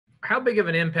how big of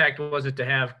an impact was it to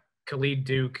have Khalid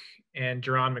Duke and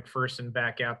Jerron McPherson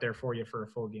back out there for you for a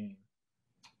full game?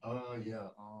 Yeah.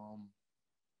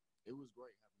 It was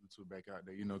great having the two back out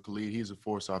there. You know, Khalid, he's a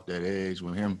force off that edge.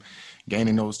 With him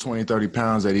gaining those 20, 30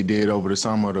 pounds that he did over the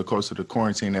summer, the course of the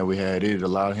quarantine that we had, it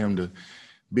allowed him to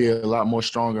be a lot more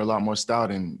stronger, a lot more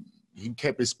stout, and he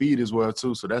kept his speed as well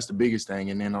too. So that's the biggest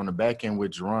thing. And then on the back end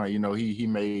with Jerron, you know, he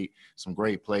made some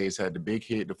great plays. Had the big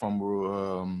hit, the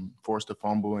fumble, forced the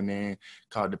fumble, and then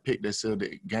caught the pick that sealed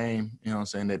the game. You know what I'm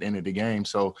saying? That ended the game.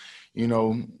 So, you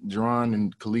know, Jerron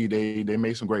and Khalid, they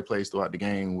made some great plays throughout the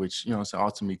game, which, you know, so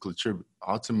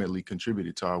ultimately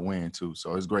contributed to our win too.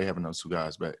 So it's great having those two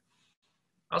guys back.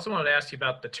 I also wanted to ask you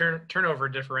about the turnover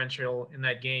differential in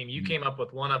that game. You came up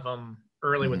with one of them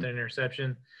early with an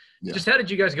interception. Yeah. Just how did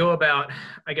you guys go about,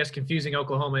 I guess, confusing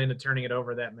Oklahoma into turning it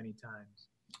over that many times?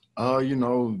 You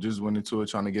know, just went into it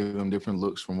trying to give them different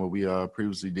looks from what we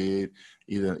previously did,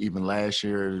 even last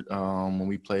year when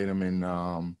we played them,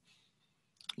 and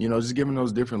you know, just giving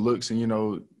those different looks. And you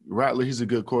know, Rattler, he's a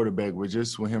good quarterback, but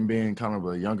just with him being kind of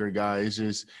a younger guy, it's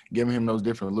just giving him those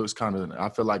different looks. Kind of, I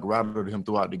feel like rattled him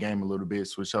throughout the game a little bit,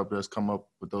 which helped us come up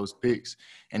with those picks.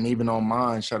 And even on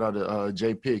mine, shout out to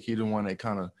Jay Pick, he the one that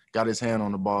kind of got his hand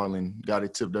on the ball and got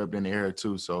it tipped up in the air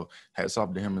too. So hats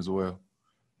off to him as well.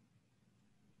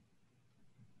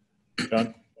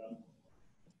 John?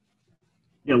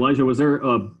 Yeah, Elijah, was there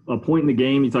a point in the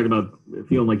game, you talked about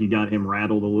feeling like you got him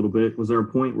rattled a little bit. Was there a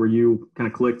point where you kind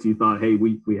of clicked, you thought, hey,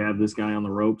 we have this guy on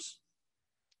the ropes?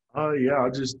 Yeah,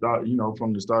 I just thought, you know,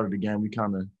 from the start of the game,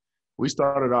 we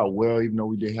started out well, even though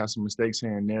we did have some mistakes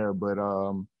here and there. But,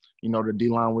 you know, the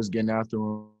D-line was getting after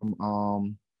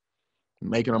him,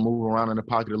 making him move around in the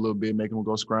pocket a little bit, making him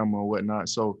go scramble and whatnot.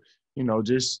 So, you know,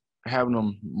 just having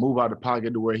him move out of the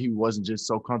pocket to where he wasn't just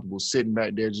so comfortable sitting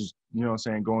back there, just, you know what I'm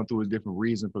saying, going through his different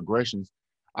reads and progressions.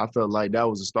 I felt like that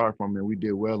was a start for him, and we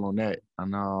did well on that.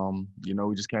 And, you know,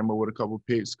 we just came up with a couple of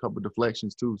picks, a couple of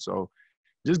deflections too. So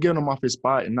just getting him off his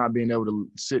spot and not being able to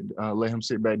let him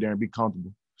sit back there and be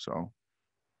comfortable. So.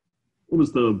 What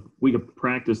was the week of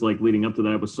practice like leading up to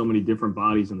that with so many different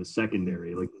bodies in the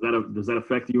secondary? Like, does that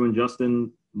affect you and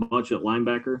Justin much at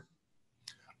linebacker?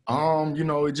 You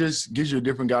know, it just gives you a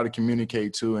different guy to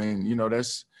communicate to. And, you know,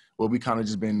 that's what we kind of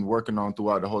just been working on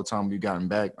throughout the whole time we've gotten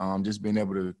back. Just being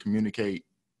able to communicate,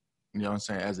 you know what I'm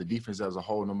saying, as a defense as a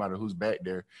whole, no matter who's back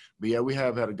there. But, yeah, we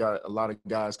have had a lot of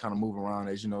guys kind of move around.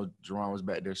 As you know, Jerron was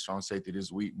back there, strong safety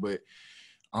this week. But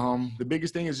the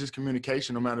biggest thing is just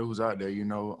communication, no matter who's out there. You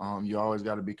know, you always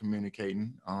got to be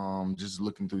communicating, just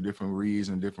looking through different reads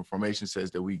and different formation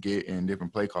sets that we get and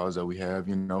different play calls that we have.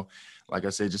 You know, like I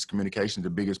said, just communication is the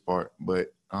biggest part.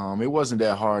 But it wasn't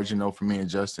that hard, you know, for me and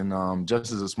Justin.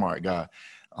 Justin's a smart guy.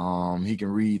 He can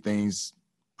read things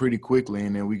pretty quickly,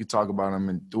 and then we could talk about them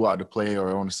and throughout the play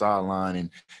or on the sideline, and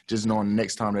just knowing the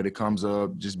next time that it comes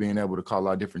up, just being able to call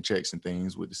out different checks and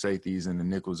things with the safeties and the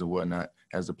nickels and whatnot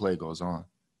as the play goes on.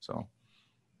 So,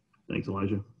 thanks,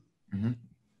 Elijah. Mm-hmm.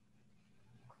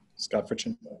 Scott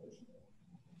Fritchen.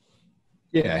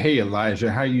 Yeah. Hey,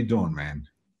 Elijah, how you doing, man?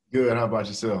 Good. How about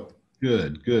yourself?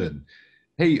 Good. Good.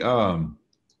 Hey, Alan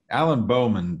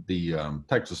Bowman, the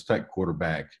Texas Tech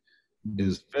quarterback,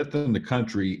 is fifth in the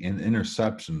country in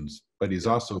interceptions, but he's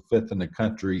also fifth in the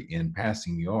country in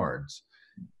passing yards.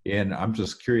 And I'm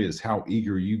just curious how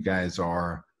eager you guys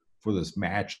are for this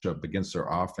matchup against their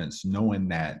offense, knowing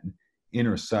that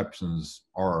interceptions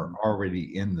are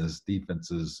already in this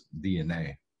defense's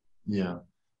DNA. Yeah.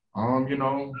 You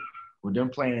know, with them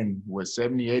playing,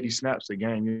 70, 80 snaps a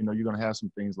game, you know, you're going to have some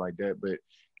things like that. But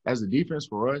as a defense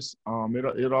for us,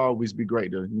 it'll always be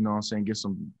great to, you know what I'm saying, get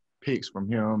some picks from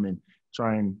him and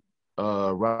try and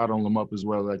rattle them up as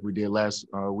well like we did last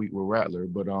week with Rattler.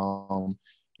 But,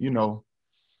 you know,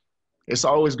 it's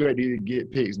always great to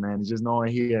get picks, man. Just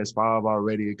knowing he has 5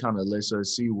 already, it kind of lets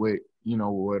us see what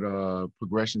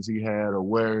progressions he had or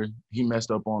where he messed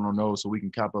up on those, so we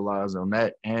can capitalize on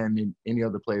that and in any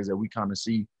other plays that we kind of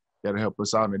see that'll help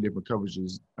us out in the different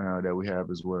coverages that we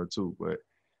have as well too. But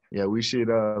yeah, we should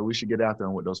get after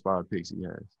him with those 5 picks he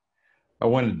has. I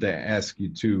wanted to ask you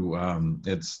too.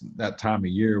 It's that time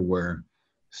of year where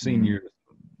seniors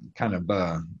kind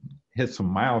of hit some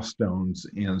milestones,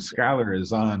 and Skylar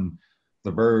is on the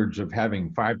verge of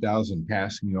having 5,000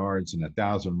 passing yards and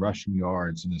 1,000 rushing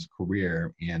yards in his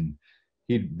career, and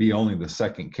he'd be only the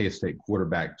second K-State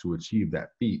quarterback to achieve that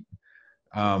feat.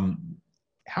 How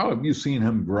have you seen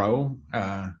him grow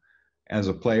as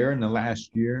a player in the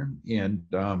last year, and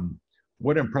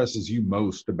what impresses you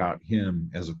most about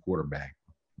him as a quarterback?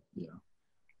 Yeah.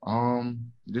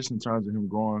 Just in terms of him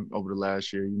growing over the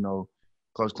last year, you know,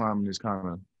 Coach Kleiman is kind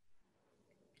of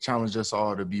challenged us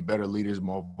all to be better leaders,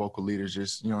 more vocal leaders,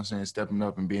 just, you know what I'm saying, stepping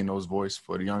up and being those voice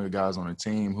for the younger guys on the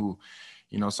team who,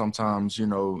 you know, sometimes, you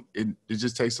know, it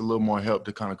just takes a little more help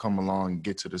to kind of come along and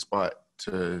get to the spot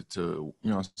to you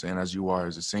know what I'm saying, as you are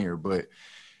as a senior. But,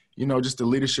 you know, just the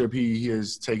leadership he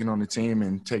has taken on the team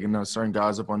and taking certain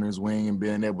guys up under his wing and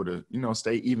being able to, you know,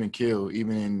 stay even keel,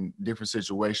 even in different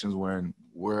situations when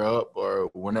we're up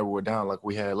or whenever we're down like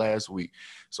we had last week.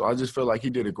 So I just feel like he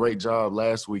did a great job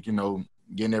last week, you know,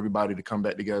 getting everybody to come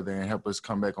back together and help us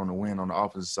come back on the win on the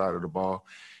offensive side of the ball.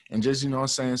 And just, you know what I'm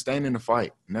saying, staying in the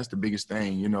fight. And that's the biggest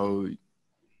thing. You know,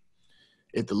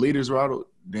 if the leaders rattle,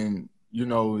 then, you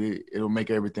know, it'll make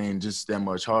everything just that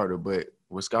much harder. But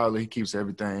with Skylar, he keeps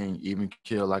everything even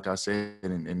keel, like I said,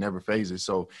 and never phases.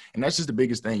 So, and that's just the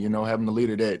biggest thing, you know, having a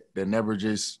leader that never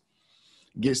just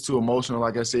gets too emotional,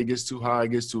 like I said, gets too high,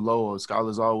 gets too low.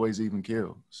 Skylar's always even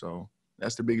keel. So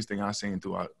that's the biggest thing I've seen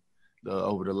throughout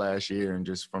over the last year and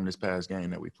just from this past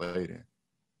game that we played in.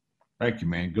 Thank you,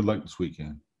 man. Good luck this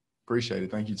weekend. Appreciate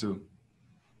it. Thank you, too.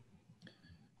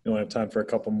 You only have time for a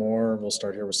couple more. We'll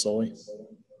start here with Sully.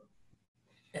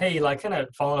 Hey, like kind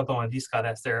of following up on what Scott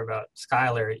asked there about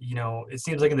Skylar, you know, it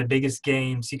seems like in the biggest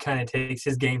games, he kind of takes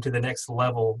his game to the next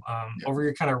level. Over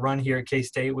your kind of run here at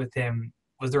K-State with him,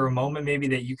 was there a moment maybe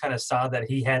that you kind of saw that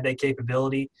he had that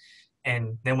capability?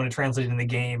 And then when it translated in the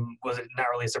game, was it not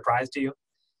really a surprise to you?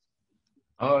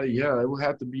 Yeah, it would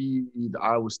have to be the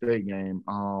Iowa State game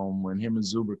when him and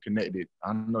Zuber connected.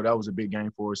 I know that was a big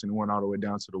game for us and it went all the way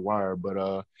down to the wire.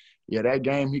 But, yeah, that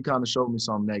game, he kind of showed me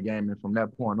something that game. And from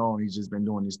that point on, he's just been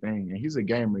doing his thing. And he's a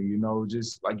gamer, you know,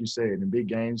 just like you said, in big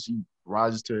games, he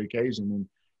rises to the occasion and,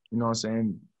 you know what I'm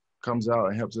saying, comes out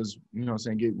and helps us, you know what I'm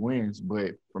saying, get wins.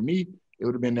 But for me, it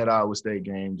would have been that Iowa State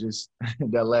game, just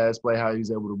that last play, how he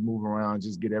was able to move around,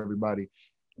 just get everybody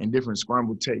in different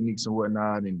scramble techniques and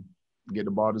whatnot and get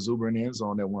the ball to Zuber in the end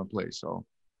zone that one play. So,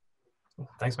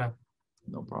 thanks, man.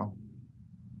 No problem.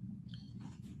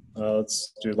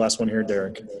 Let's do the last one here,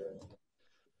 Derek.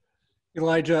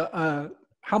 Elijah,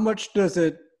 how much does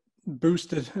it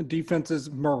boost a defense's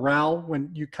morale when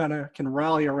you kind of can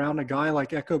rally around a guy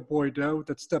like Echo Boydo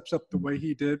that steps up the way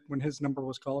he did when his number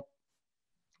was called?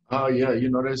 Yeah, you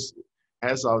know,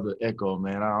 hats off to Echo,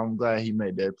 man. I'm glad he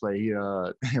made that play.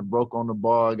 He broke on the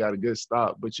ball, got a good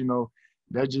stop. But, you know,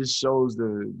 that just shows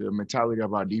the mentality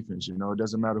of our defense. You know, it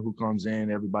doesn't matter who comes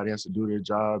in. Everybody has to do their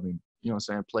job and, you know what I'm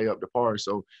saying, play up the par.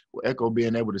 So with Echo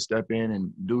being able to step in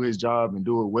and do his job and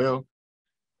do it well,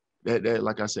 that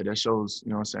like I said, that shows,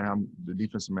 you know what I'm saying, the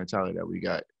defensive mentality that we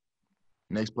got.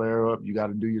 Next player up, you got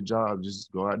to do your job.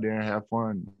 Just go out there and have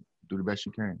fun, do the best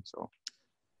you can. So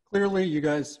clearly you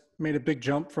guys made a big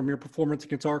jump from your performance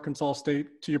against Arkansas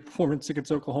State to your performance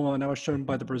against Oklahoma, and that was shown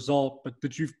by the result. But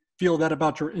did you feel that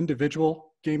about your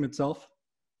individual game itself?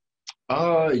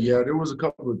 Yeah, there was a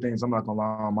couple of things, I'm not going to lie,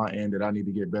 on my end that I need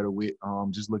to get better with,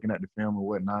 just looking at the film and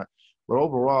whatnot. But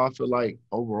overall, I feel like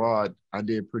I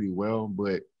did pretty well.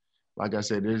 But like I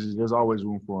said, there's always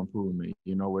room for improvement,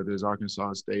 you know, whether it's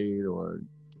Arkansas State or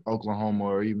Oklahoma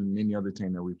or even any other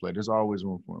team that we play. There's always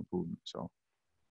room for improvement. So